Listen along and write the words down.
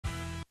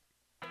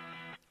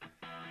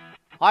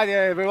Hi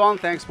there, everyone.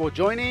 Thanks for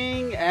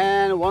joining.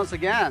 And once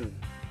again,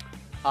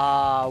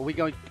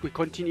 we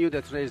continue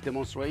today's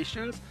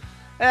demonstrations.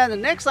 And the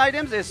next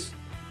items is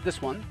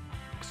this one.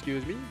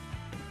 Excuse me.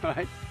 All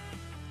right.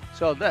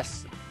 So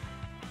this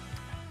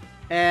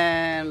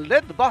and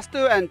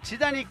RedBuster and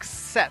Cheeda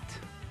set.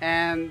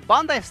 And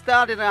Bandai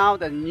started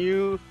out a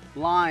new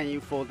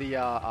line for the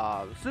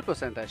Super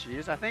Sentai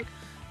series, I think.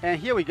 And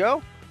here we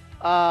go.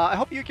 I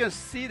hope you can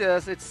see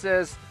this. It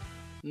says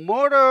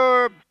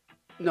motor.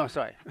 No,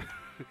 sorry.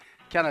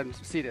 Cannot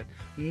see that.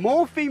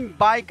 Morphing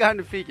Bike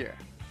and Figure.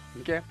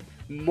 Okay.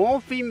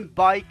 Morphing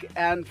Bike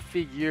and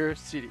Figure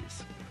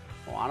series.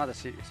 Or another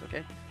series.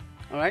 Okay.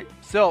 All right.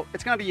 So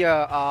it's gonna be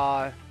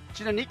a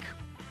Cheeda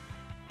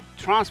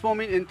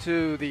transforming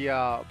into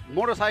the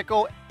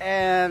motorcycle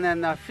and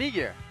then a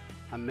figure.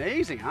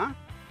 Amazing, huh?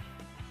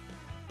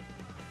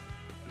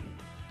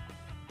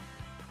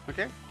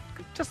 Okay.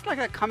 Just like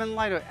a Kamen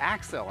Rider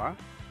Axel, huh?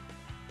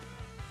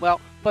 Well,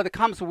 but it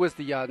comes with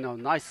the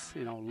nice,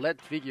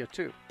 LED figure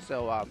too.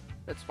 So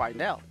let's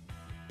find out.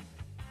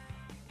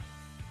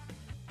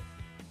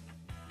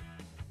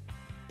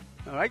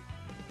 All right.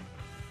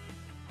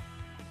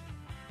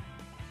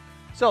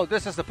 So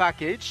this is the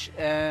package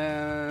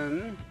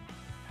and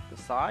the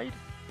side.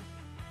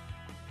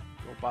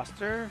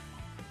 RedBuster.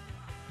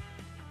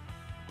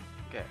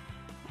 Okay.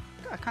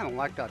 I kind of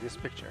like this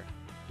picture.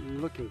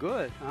 Looking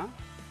good, huh?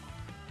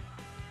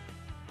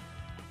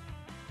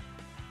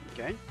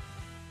 Okay.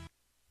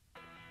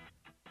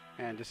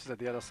 And this is at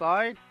the other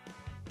side.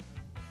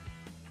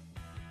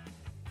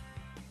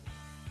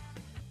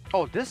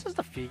 Oh, this is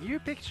the figure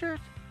picture?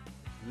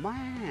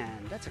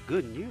 Man, that's a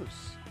good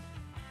news.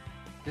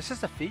 This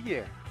is the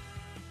figure.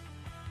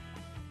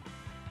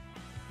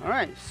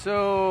 Alright,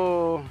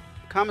 so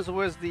comes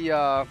with the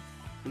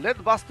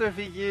RedBuster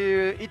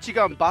figure,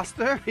 Ichigan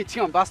Buster.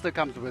 Ichigan Buster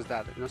comes with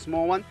that,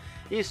 small one.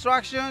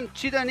 Instruction,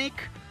 Cheeda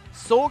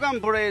Sogan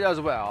Blade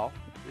as well.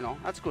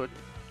 That's good.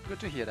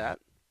 Good to hear that.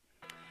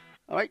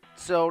 Alright,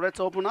 so let's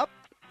open up,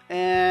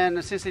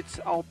 and since it's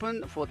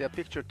open for the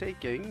picture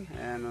taking,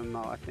 and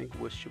I think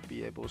we should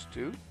be able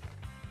to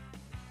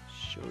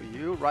show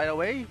you right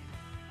away.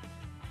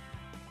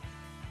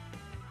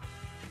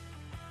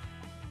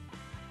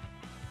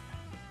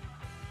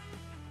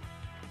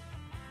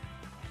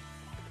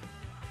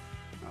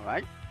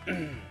 Alright.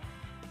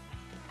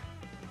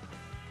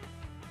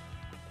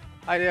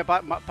 Hi there,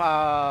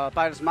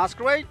 Pirates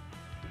Masquerade.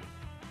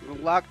 Good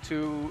luck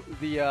to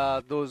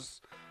the those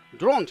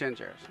drone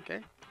changers,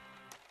 okay?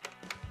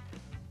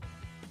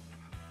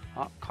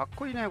 あ、かっ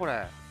こいいねこ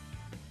れ.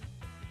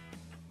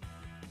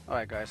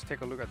 Alright guys,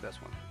 take a look at this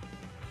one.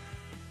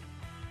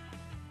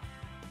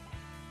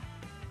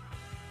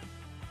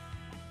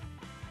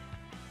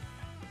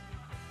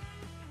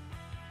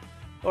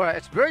 Alright,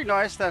 it's very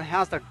nice that it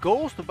has the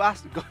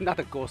Ghostbuster, not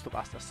the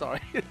Ghostbuster,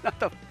 sorry, not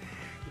the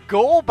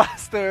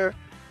GoBuster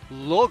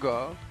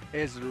logo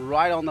is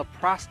right on the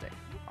plastic.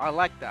 I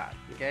like that,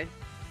 okay?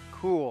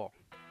 Cool.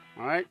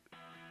 Alright,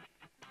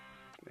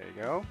 there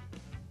you go.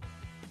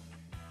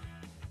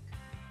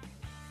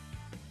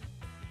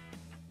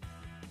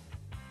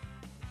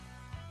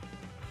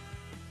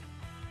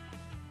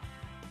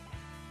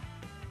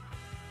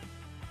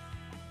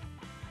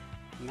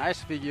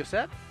 Nice figure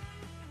set.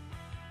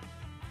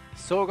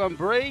 Sogan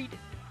Blade,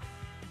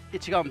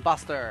 Ichigan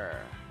Buster.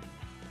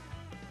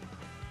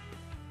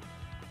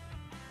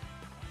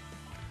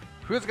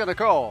 Who's gonna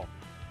call?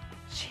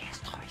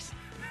 CSTOYS.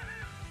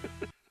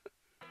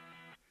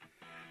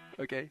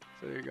 Okay,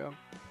 so there you go.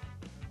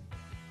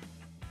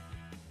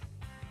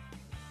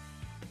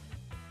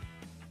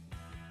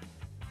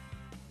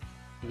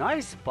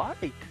 Nice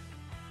bike.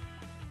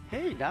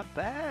 Hey, not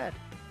bad.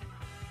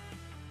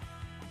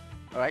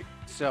 Alright,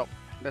 so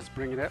let's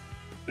bring it up.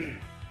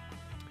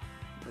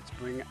 Let's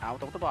bring it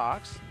out of the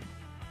box.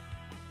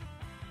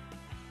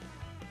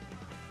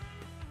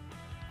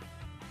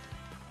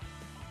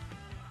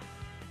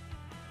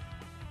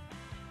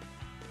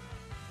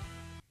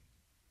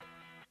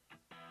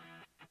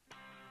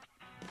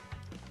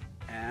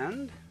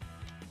 And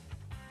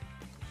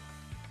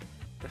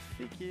the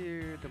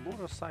figure, the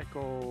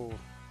motorcycle,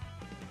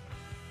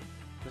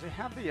 does it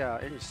have the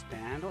any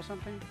stand or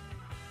something?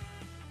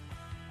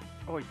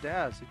 Oh, it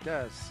does, it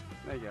does.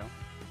 There you go.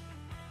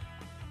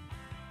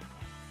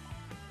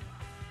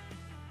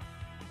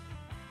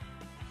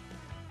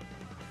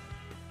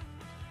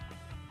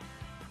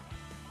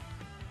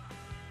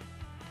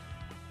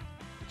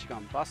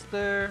 Ichigan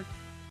Buster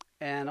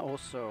and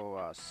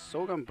also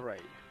Sogan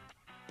Blade.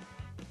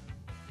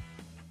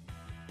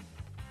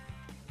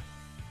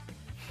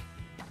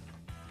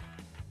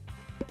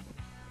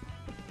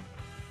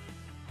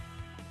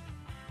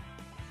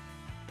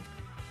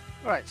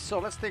 Alright, so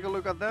let's take a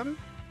look at them.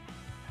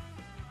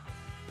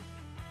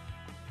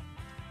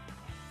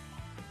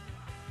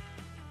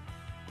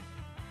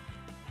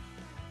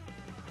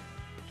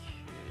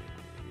 Okay.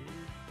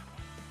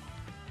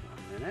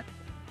 1 minute.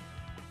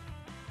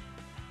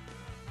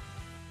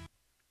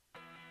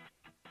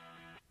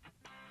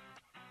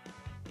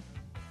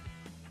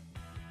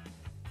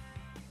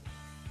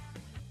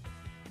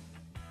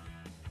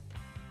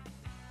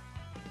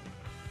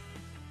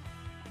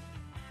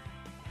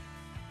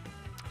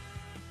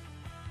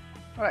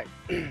 All right.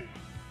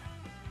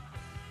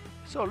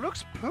 So it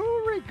looks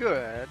pretty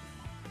good.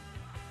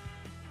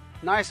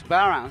 Nice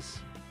balance.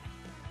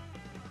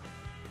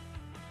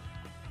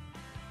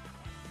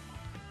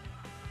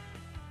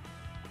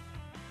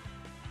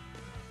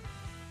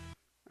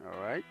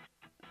 All right.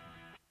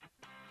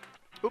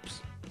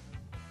 Oops.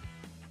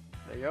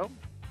 There you go.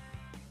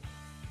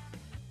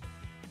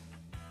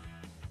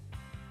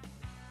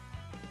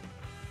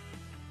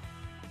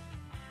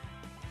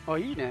 Oh,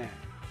 いいね。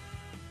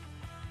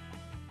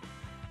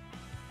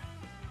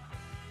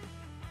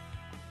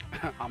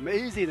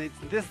Amazing.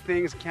 These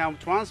things can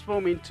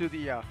transform into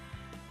the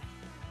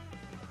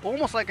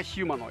almost like a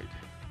humanoid.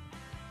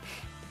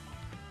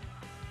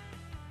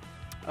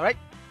 All right.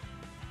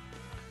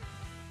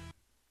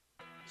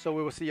 So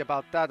we will see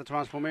about that, the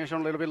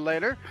transformation, a little bit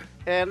later.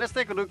 And let's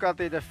take a look at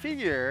the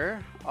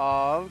figure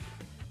of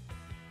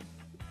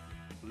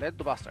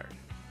RedBuster.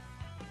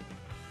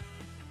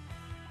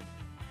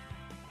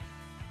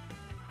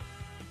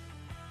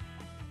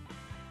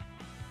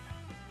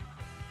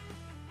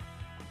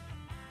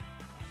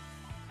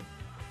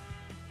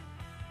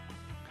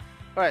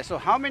 All right, so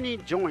how many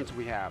joints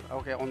we have?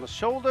 Okay, on the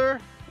shoulder,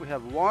 we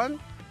have one.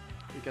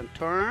 You can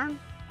turn.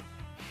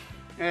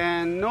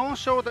 And no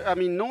shoulder,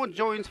 no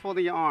joints for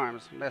the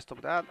arms. Rest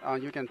of that,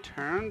 you can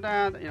turn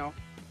that,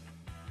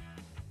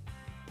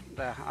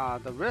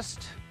 the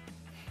wrist.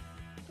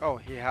 Oh,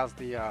 he has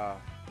the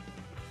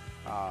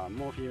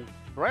moving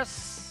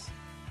breasts.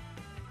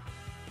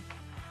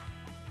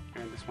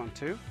 And this one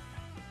too.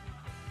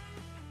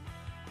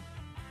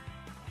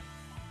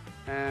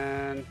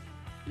 And,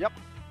 yep.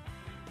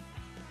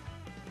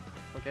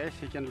 Okay,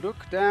 he can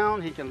look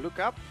down, he can look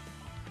up.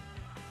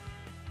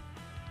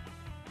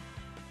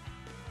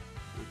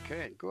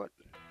 Okay, good.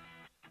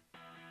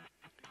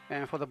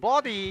 And for the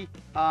body,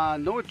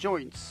 no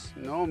joints,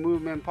 no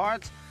movement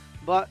parts,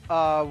 but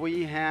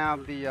we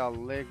have the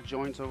leg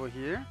joints over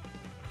here,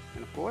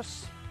 and of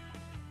course,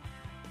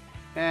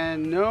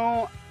 and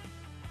no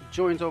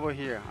joints over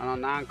here on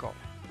an ankle.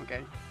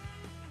 Okay.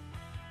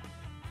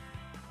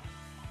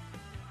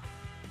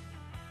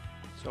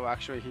 So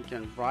actually, he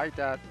can ride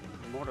that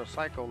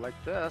motorcycle like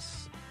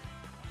this.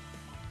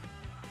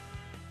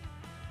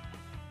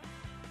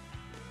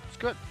 It's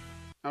good.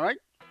 All right.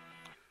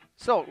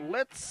 So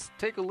let's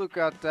take a look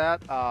at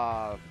that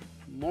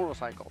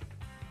motorcycle.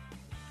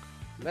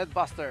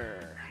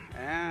 RedBuster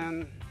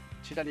and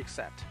Cheeda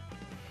set.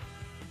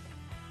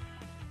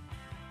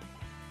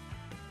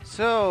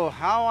 So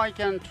how I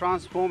can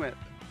transform it?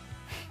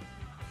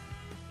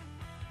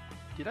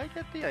 Did I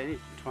get the any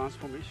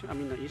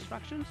transformation? The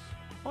instructions?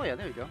 Oh yeah,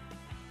 there you go.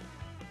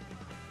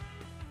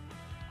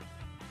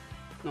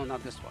 No,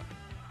 not this one.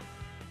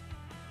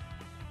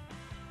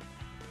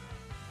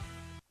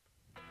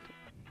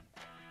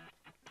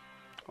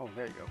 Oh,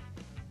 there you go.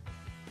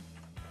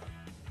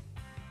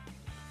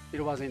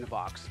 It was in the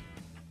box.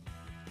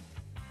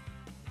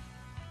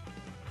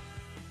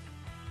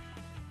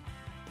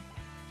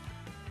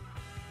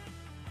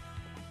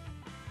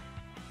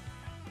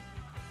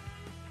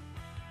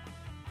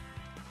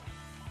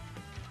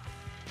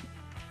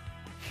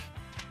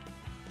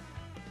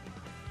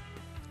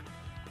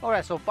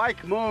 Alright, so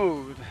bike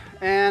mode.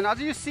 And as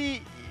you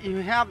see, you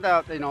have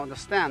the the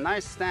stand,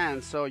 nice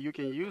stand, so you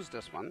can use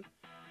this one.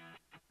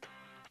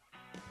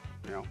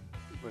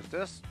 With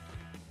this,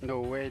 no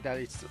way that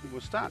it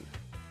will stand.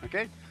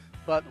 Okay,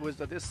 but with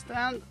this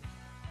stand,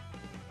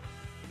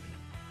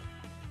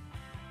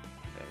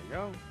 there you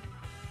go.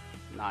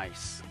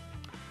 Nice.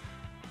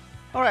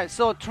 All right,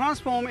 so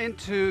transform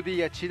into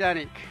the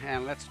Cheeda,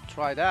 and let's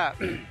try that.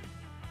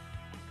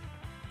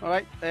 All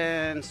right,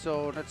 and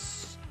so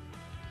let's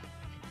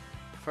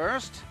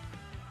first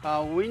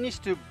we need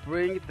to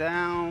bring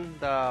down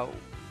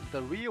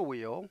the rear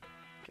wheel.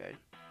 Okay.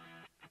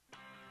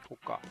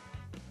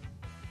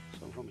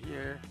 So from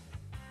here,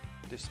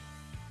 this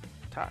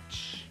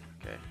touch.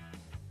 Okay.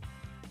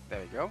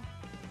 There you go.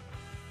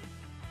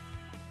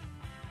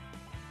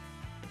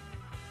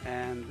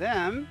 And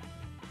then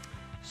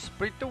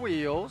split the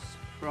wheels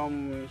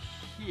from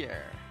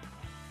here.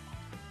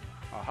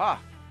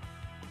 Aha.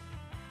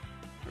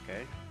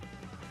 Okay.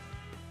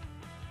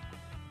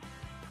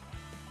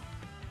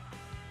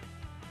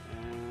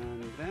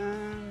 And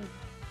then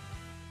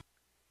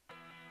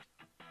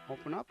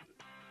open up.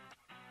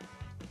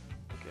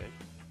 Okay.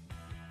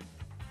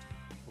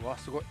 うわ、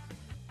すごい。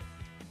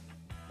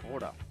ほ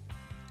ら。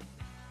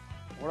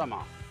ほら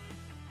ま。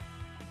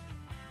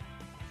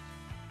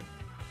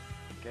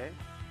Okay.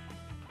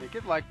 Make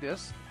it like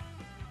this.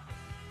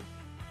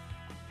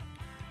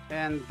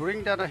 And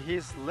bring down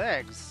his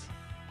legs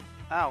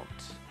out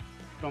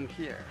from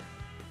here.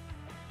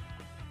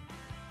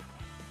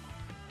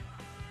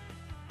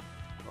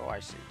 Oh, I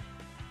see.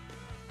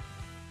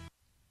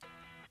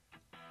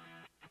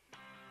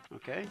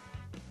 Okay.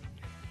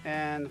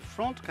 And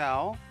front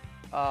cowl,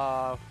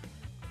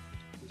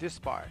 this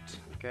part.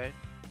 Okay.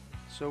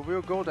 So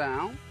we'll go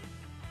down.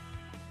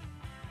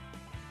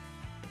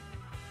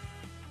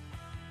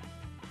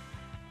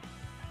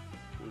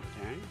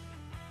 Okay.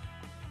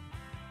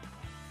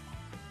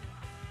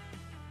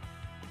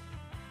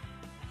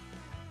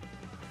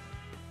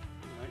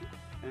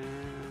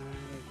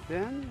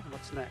 Then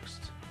what's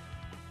next?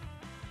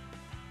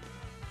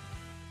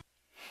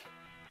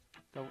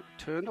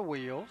 Turn the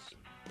wheels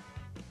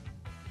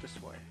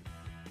this way.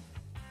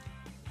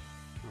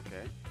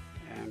 Okay,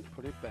 and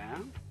put it back.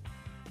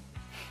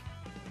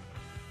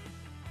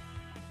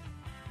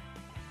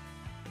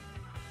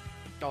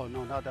 Oh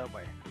no, not that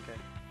way. Okay,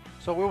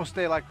 so we will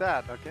stay like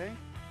that. Okay.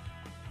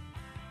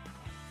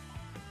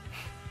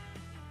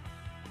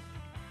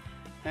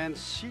 And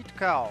sheet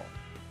cowl.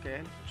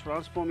 Okay,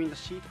 transforming the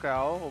sheet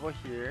cowl over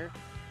here,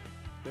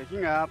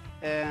 picking up,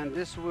 and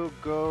this will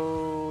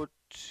go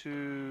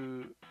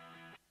to.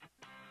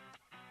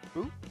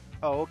 Ooh.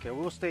 Oh, okay.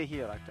 We'll stay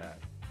here like that.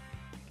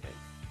 Okay,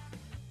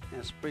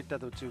 and split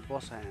that to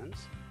both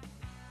hands.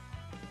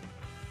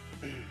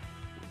 Okay.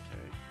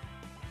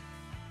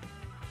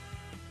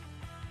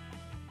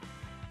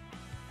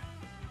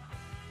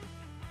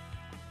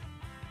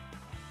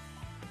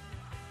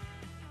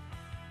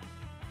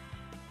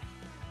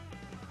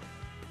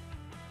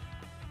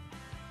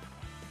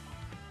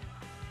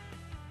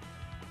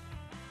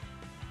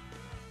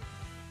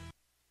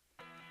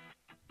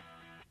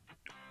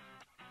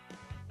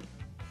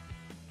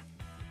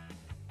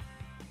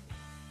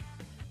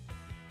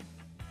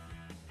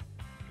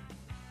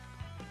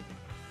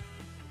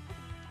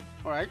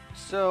 Alright,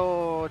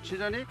 so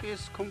Cheeda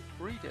is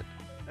completed.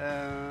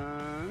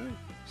 And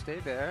stay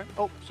there.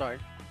 Oh, sorry.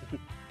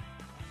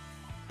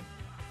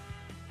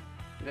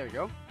 There we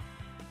go.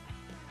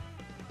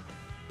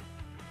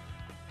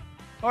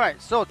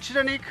 Alright, so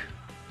Cheeda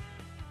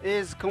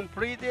is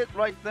completed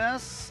like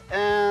this,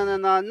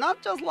 and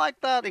not just like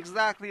that,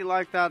 exactly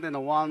like that, and the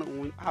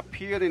one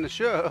appeared in the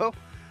show.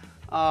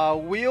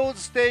 Wheels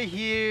stay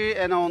here,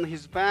 and on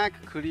his back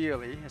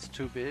clearly it's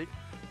too big,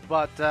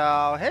 but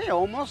hey,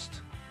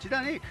 almost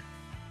Cheeda.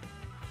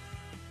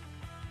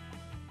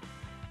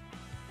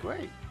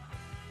 Great.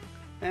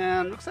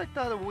 And looks like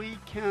that we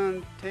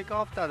can take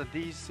off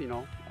these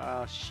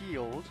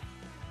shields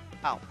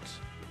out.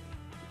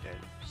 Okay,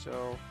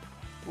 so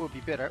will be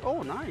better.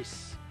 Oh,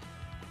 nice.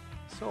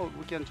 So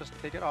we can just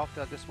take it off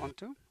this one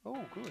too.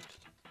 Oh, good.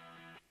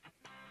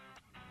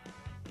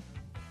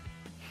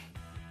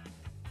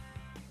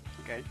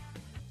 Okay.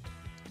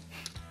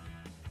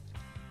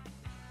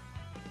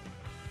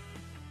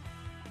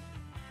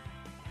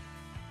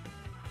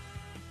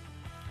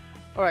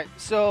 Alright,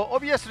 so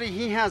obviously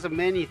he has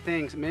many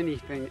things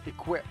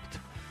equipped,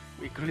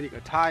 including the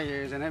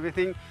tires and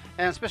everything,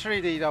 and especially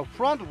the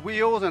front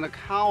wheels and the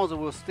cowls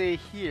will stay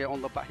here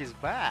on his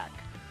back.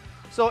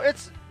 So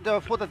it's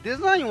for the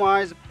design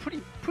wise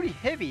pretty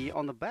heavy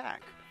on the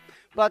back,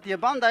 but the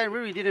Bandai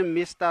really didn't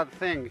miss that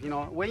thing. You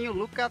know, when you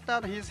look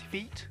at his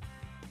feet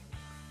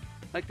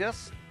like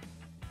this,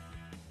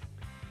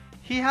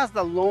 he has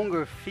the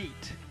longer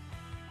feet,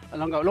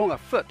 longer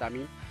foot. I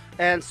mean.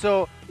 And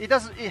so it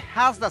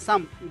has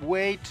some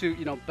way to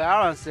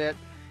balance it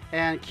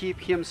and keep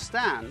him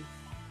stand.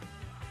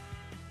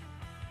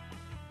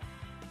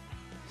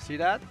 See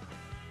that?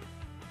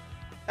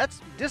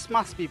 This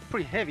must be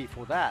pretty heavy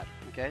for that,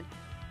 okay?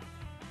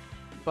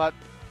 But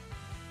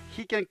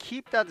he can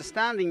keep that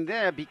standing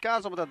there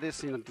because of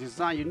this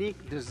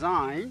unique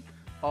design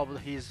of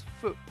his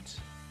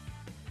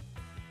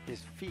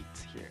feet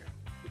here,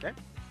 okay?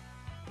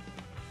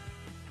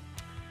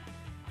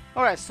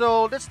 Alright,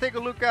 so let's take a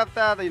look at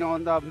that,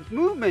 the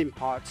movement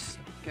parts.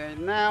 Okay,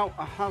 now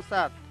how's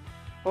that?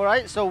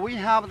 Alright, so we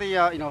have the,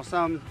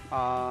 some,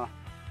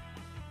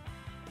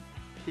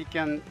 he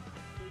can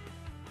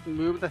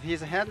move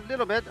his head a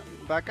little bit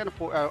back and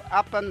forth,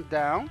 up and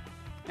down,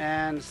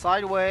 and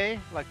sideways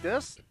like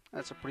this.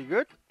 That's pretty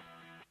good.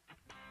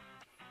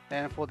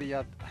 And for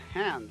the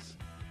hands,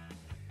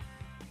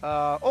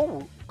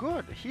 oh,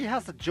 good. He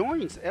has the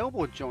joints,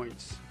 elbow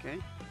joints. Okay,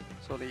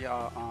 so the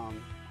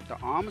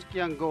arms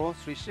can go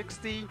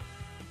 360.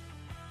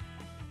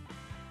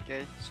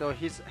 Okay, so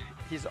his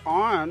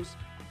arms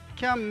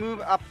can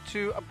move up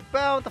to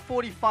about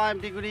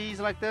 45 degrees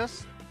like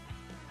this,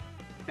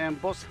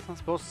 and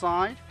both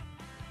sides.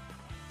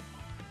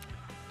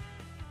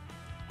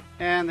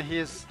 And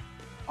his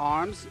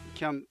arms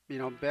can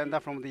bend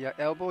up from the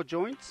elbow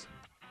joints.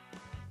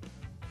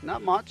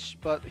 Not much,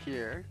 but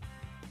here.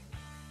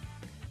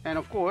 And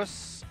of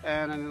course,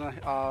 and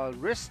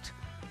wrist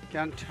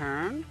can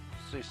turn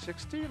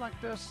 360 like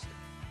this.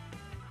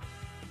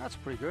 That's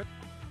pretty good.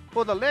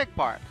 For the leg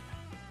part,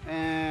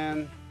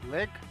 and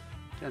leg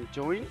can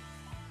join.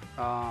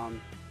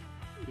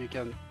 You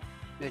can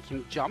make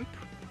him jump.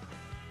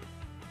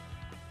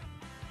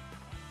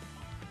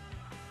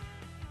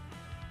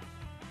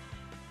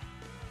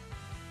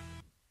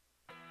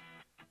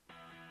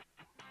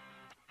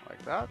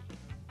 Like that.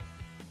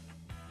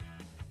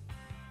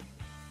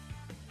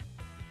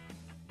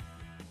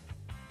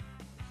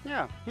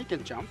 Yeah, he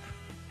can jump.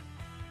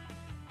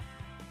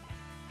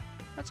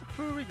 That's a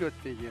pretty good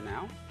figure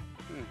now.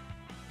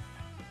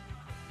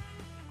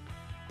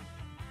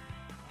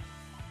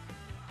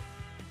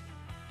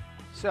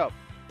 So,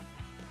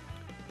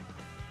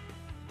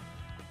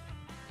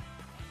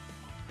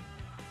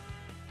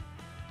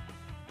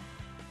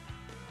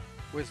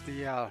 with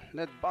the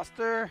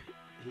RedBuster,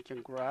 he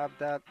can grab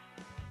that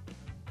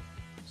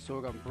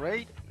sorghum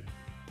braid.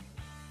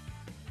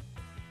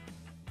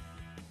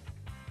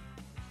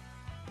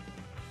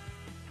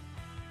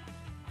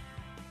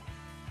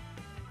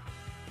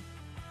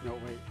 No,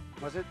 wait,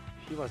 was it?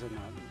 He was in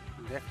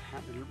left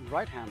hand,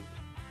 right hand.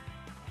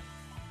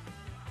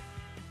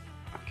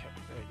 Okay,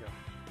 there you go.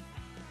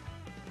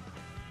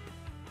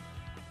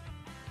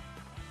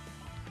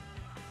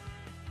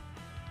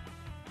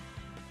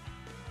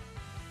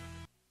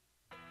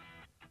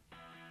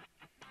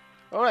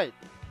 All right,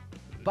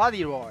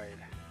 body roid.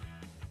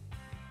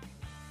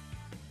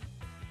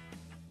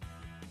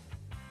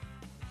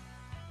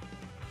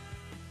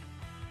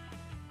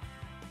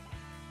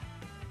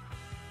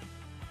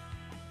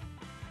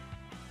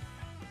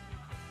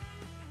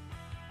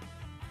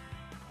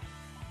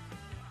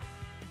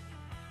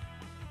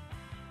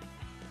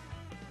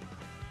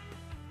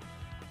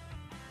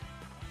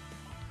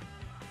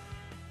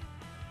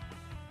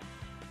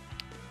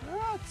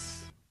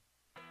 That's,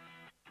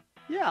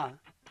 yeah,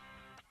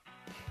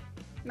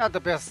 not the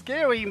best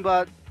scaling,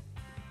 but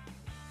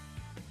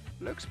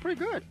looks pretty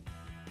good.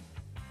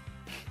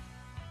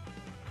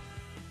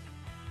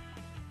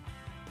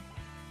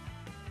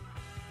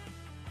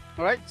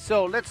 All right,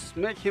 so let's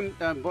make him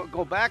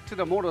go back to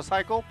the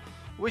motorcycle.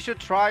 We should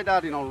try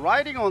that,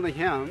 riding on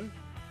him,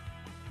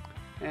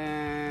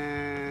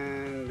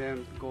 and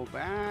then go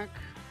back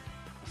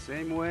the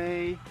same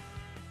way.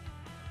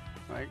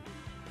 Right,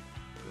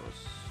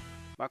 goes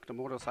back to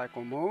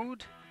motorcycle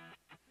mode.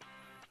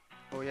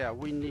 Oh yeah,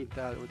 we need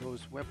that with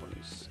those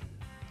weapons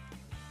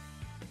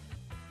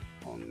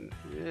on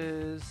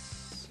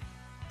his.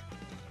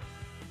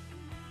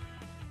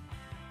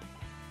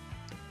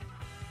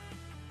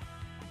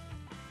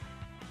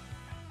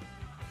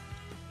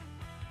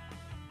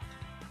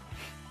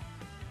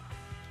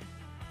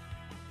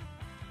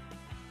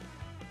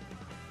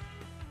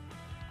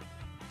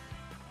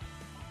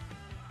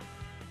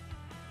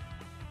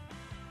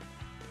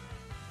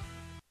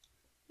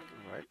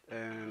 Alright,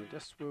 and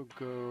this will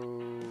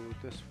go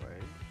this way.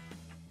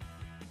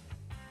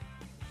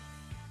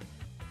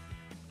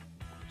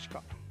 こっち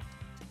か。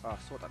あ、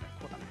そうだね、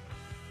こうだね。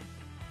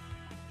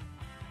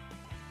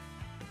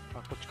あ、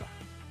こっちか。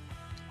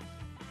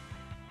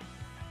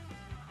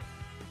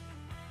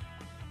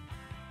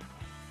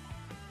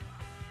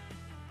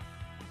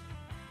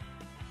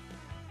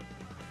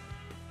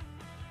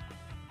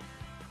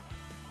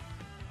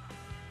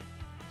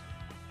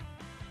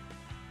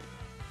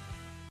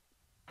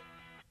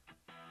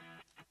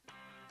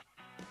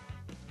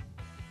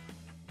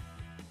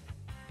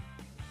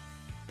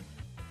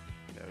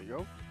There we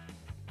go.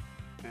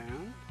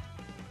 And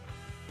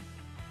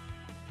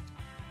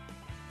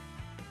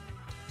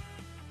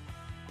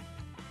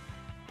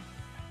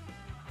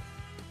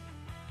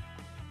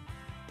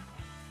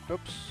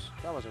oops,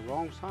 that was the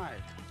wrong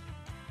side.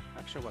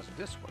 Actually, it was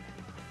this way.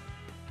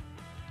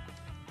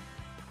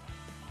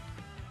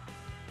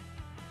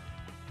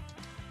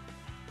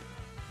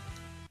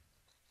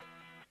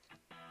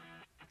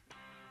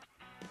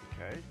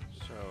 Okay,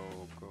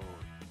 so go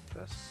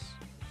this.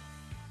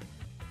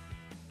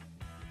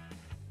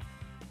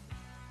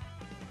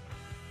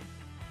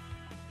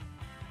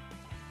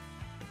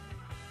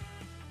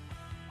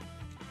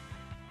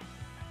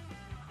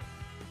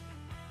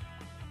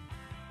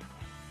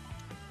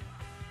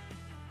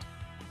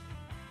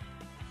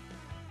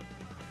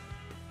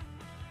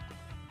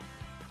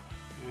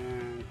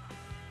 And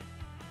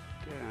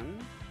then,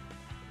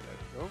 there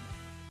we go.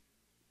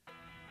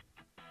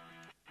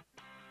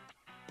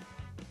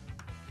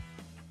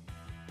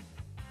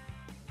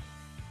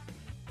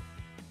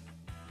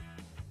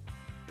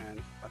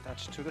 And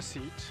attach to the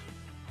seat.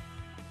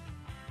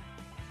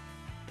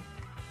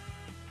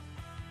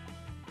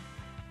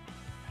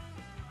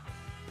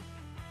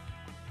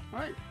 All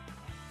right,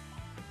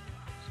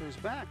 so he's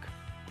back.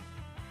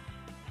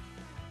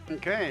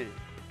 Okay.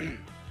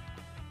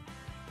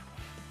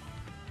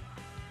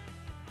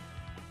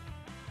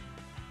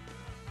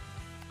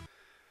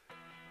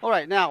 All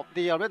right, now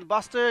the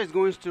RedBuster is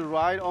going to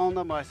ride on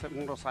the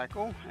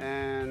motorcycle,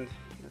 and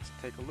let's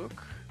take a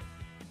look.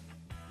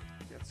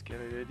 Let's get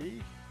it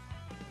ready.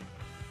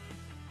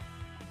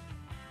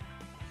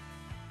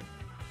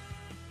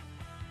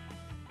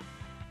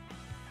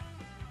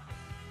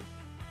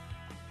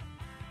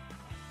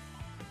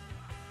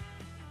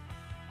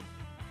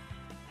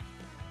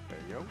 There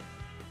you go.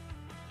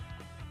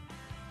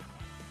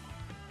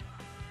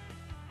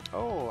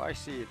 Oh, I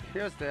see it.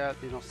 Here's the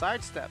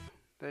side step.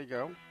 There you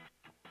go.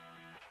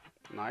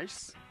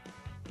 Nice.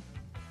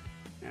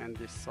 And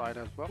this side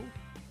as well.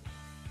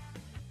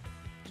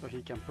 So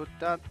he can put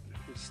that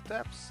in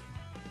steps.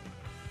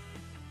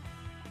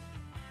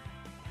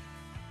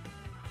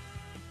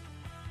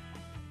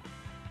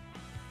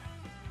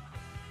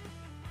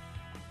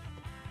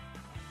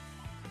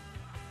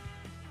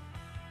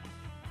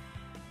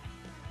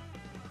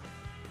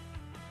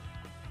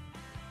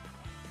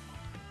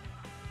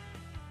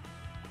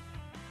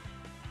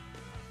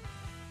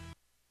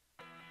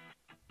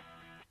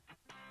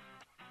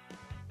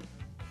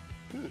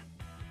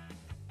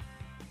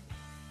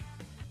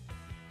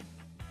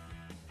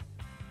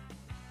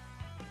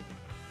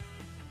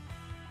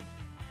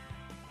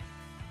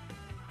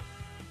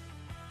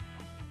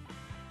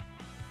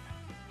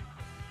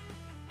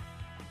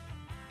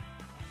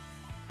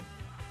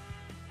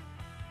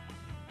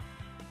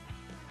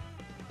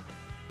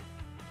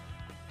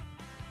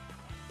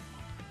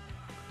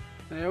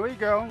 There we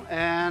go,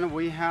 and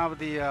we have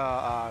the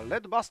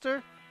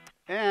RedBuster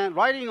and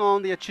riding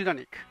on the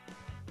Cheeda,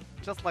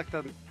 just like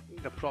the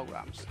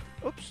programs.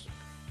 Oops.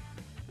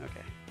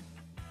 Okay.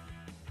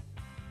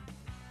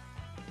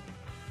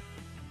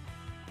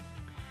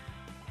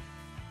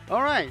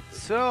 All right,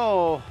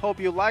 so hope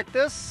you like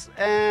this,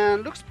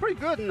 and looks pretty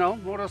good, you know,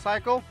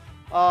 motorcycle.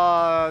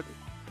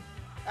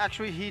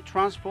 Actually, he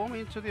transformed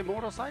into the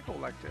motorcycle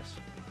like this.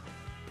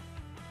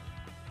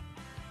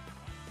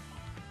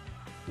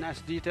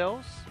 Nice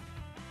details.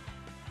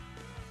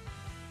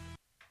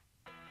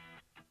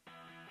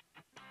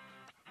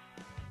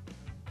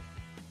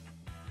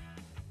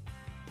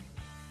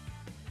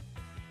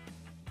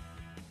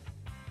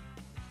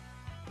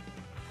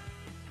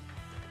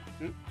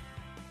 Okay.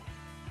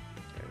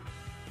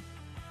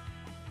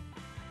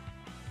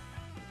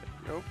 There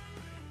we go.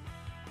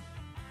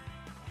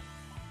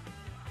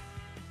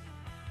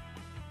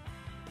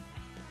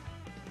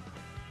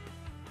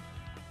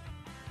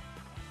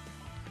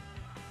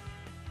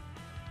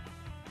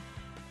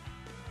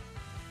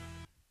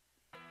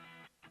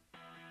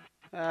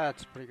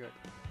 That's pretty good.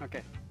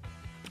 Okay.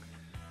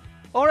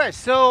 All right,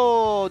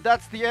 so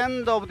that's the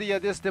end of the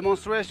this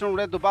demonstration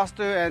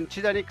RedBuster and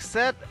Cheeda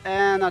set,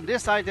 and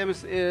this item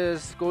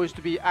is going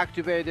to be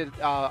activated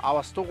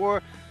our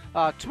store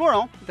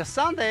tomorrow, the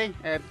Sunday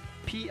at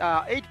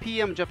 8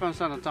 p.m. Japan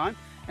Standard Time,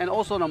 and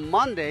also on a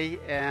Monday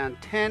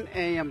at 10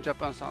 a.m.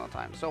 Japan Standard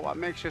Time. So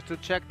make sure to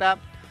check that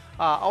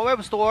our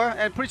web store,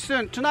 and pretty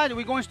soon tonight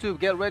we're going to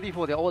get ready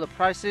for all the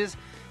prices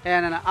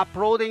and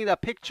uploading the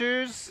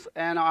pictures,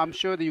 and I'm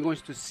sure that you're going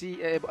to see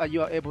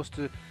you are able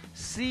to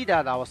see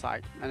that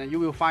outside, and then you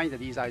will find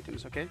these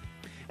items. Okay,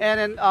 and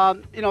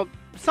then you know,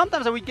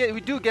 sometimes we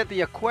do get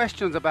the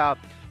questions about,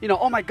 you know,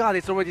 oh my god,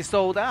 it's already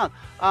sold out.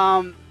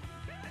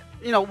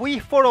 You know, we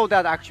follow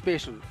that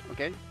activation.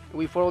 Okay,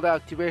 we follow the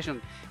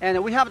activation,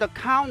 and we have the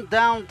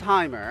countdown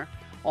timer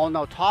on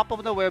the top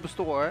of the web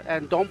store,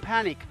 and don't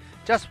panic,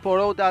 just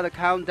follow that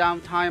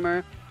countdown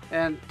timer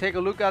and take a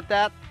look at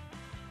that.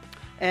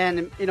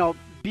 And you know,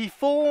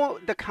 before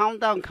the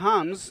countdown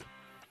comes,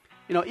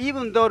 you know,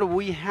 even though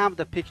we have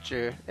the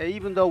picture,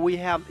 even though we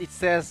have, it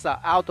says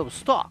out of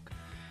stock,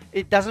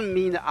 it doesn't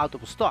mean out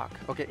of stock.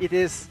 Okay, it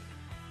is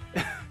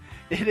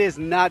it is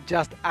not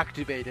just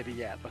activated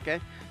yet. Okay,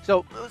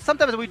 so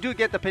sometimes we do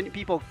get the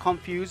people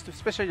confused,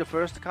 especially the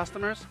first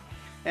customers,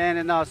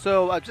 and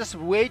so just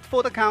wait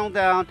for the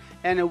countdown,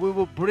 and we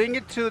will bring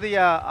it to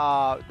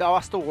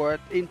our store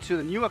into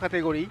the newer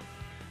category,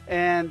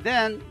 and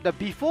then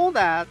before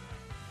that,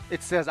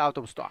 it says out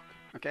of stock.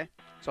 Okay,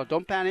 so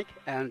don't panic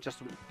and just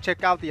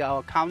check out the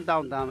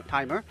countdown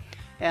timer,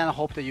 and I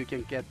hope that you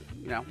can get,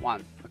 you know,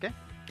 one. Okay.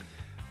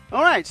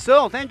 All right.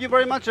 So thank you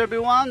very much,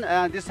 everyone.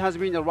 This has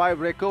been a live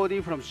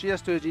recording from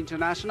CSTOYS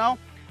International,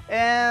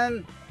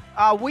 and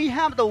we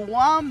have the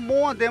one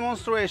more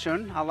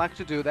demonstration. I'd like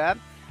to do that,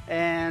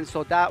 and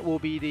so that will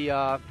be the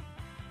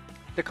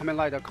Kamen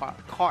Rider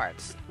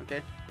cards.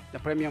 Okay, the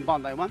premium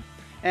Bandai one,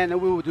 and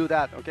we will do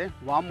that. Okay,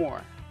 one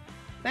more.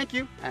 Thank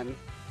you, and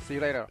see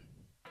you later.